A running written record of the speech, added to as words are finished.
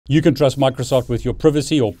You can trust Microsoft with your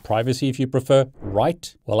privacy or privacy if you prefer,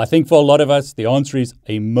 right? Well, I think for a lot of us, the answer is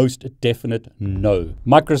a most definite no.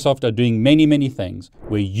 Microsoft are doing many things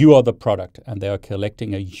where you are the product and they are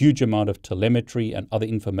collecting a huge amount of telemetry and other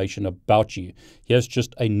information about you. Here's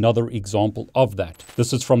just another example of that.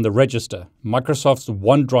 This is from the register. Microsoft's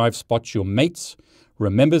OneDrive spots your mates,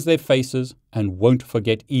 remembers their faces, and won't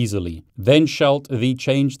forget easily. Then shalt thee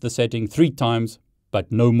change the setting 3 times, but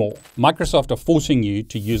no more. Microsoft are forcing you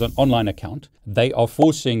to use an online account. They are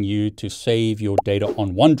forcing you to save your data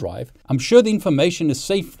on OneDrive. I'm sure the information is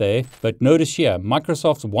safe there, but notice here,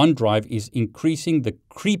 Microsoft's OneDrive is increasing the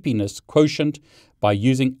creepiness quotient by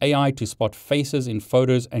using AI to spot faces in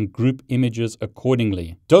photos and group images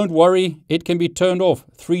accordingly. Don't worry, it can be turned off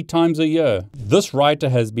 3 times a year. This writer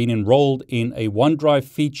has been enrolled in a OneDrive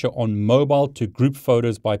feature on mobile to group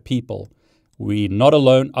photos by people. We're not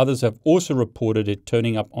alone. Others have also reported it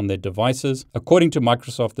turning up on their devices. According to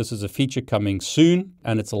Microsoft, this is a feature coming soon,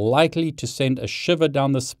 and it's likely to send a shiver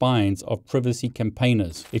down the spines of privacy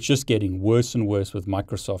campaigners. It's just getting worse and worse with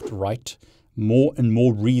Microsoft, right? More and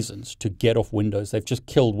more reasons to get off Windows. They've just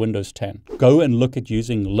killed Windows 10. Go and look at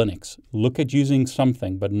using Linux. Look at using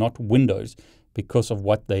something, but not Windows, because of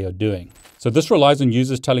what they are doing. So this relies on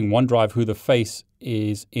users telling OneDrive who the face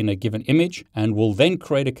is in a given image and will then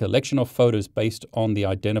create a collection of photos based on the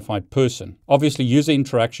identified person. Obviously, user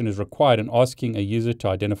interaction is required, and asking a user to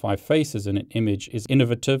identify faces in an image is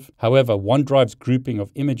innovative. However, OneDrive's grouping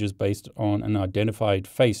of images based on an identified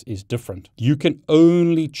face is different. You can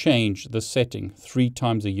only change the setting 3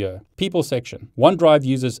 times a year. People section. OneDrive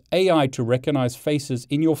uses AI to recognize faces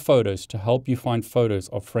in your photos to help you find photos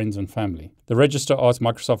of friends and family. The register asked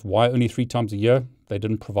Microsoft why only 3 times a year. They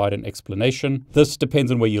didn't provide an explanation. This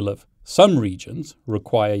depends on where you live. Some regions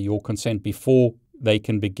require your consent before they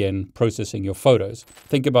can begin processing your photos.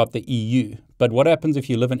 Think about the EU. But what happens if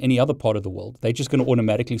you live in any other part of the world? They're just going to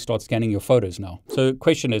automatically start scanning your photos now. So the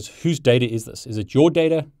question is, whose data is this? Is it your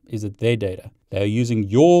data? Is it their data? They are using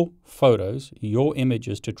your photos, your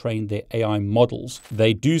images to train their AI models.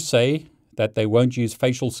 They do say that they won't use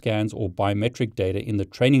facial scans or biometric data in the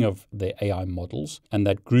training of their AI models, and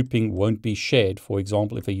that grouping won't be shared. For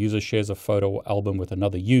example, if a user shares a photo or album with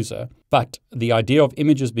another user. But the idea of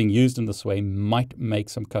images being used in this way might make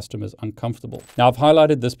some customers uncomfortable. Now, I've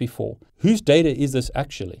highlighted this before. Whose data is this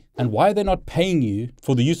actually? And why are they not paying you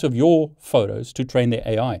for the use of your photos to train their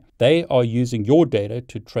AI? They are using your data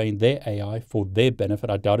to train their AI for their benefit.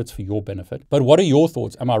 I doubt it's for your benefit. But what are your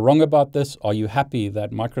thoughts? Am I wrong about this? Are you happy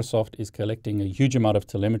that Microsoft is collecting a huge amount of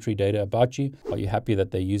telemetry data about you? Are you happy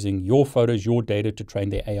that they're using your photos, your data to train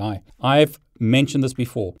their AI? I've mentioned this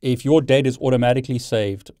before. If your data is automatically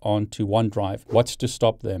saved onto OneDrive, what's to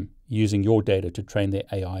stop them using your data to train their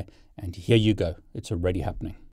AI? And here you go. It's already happening.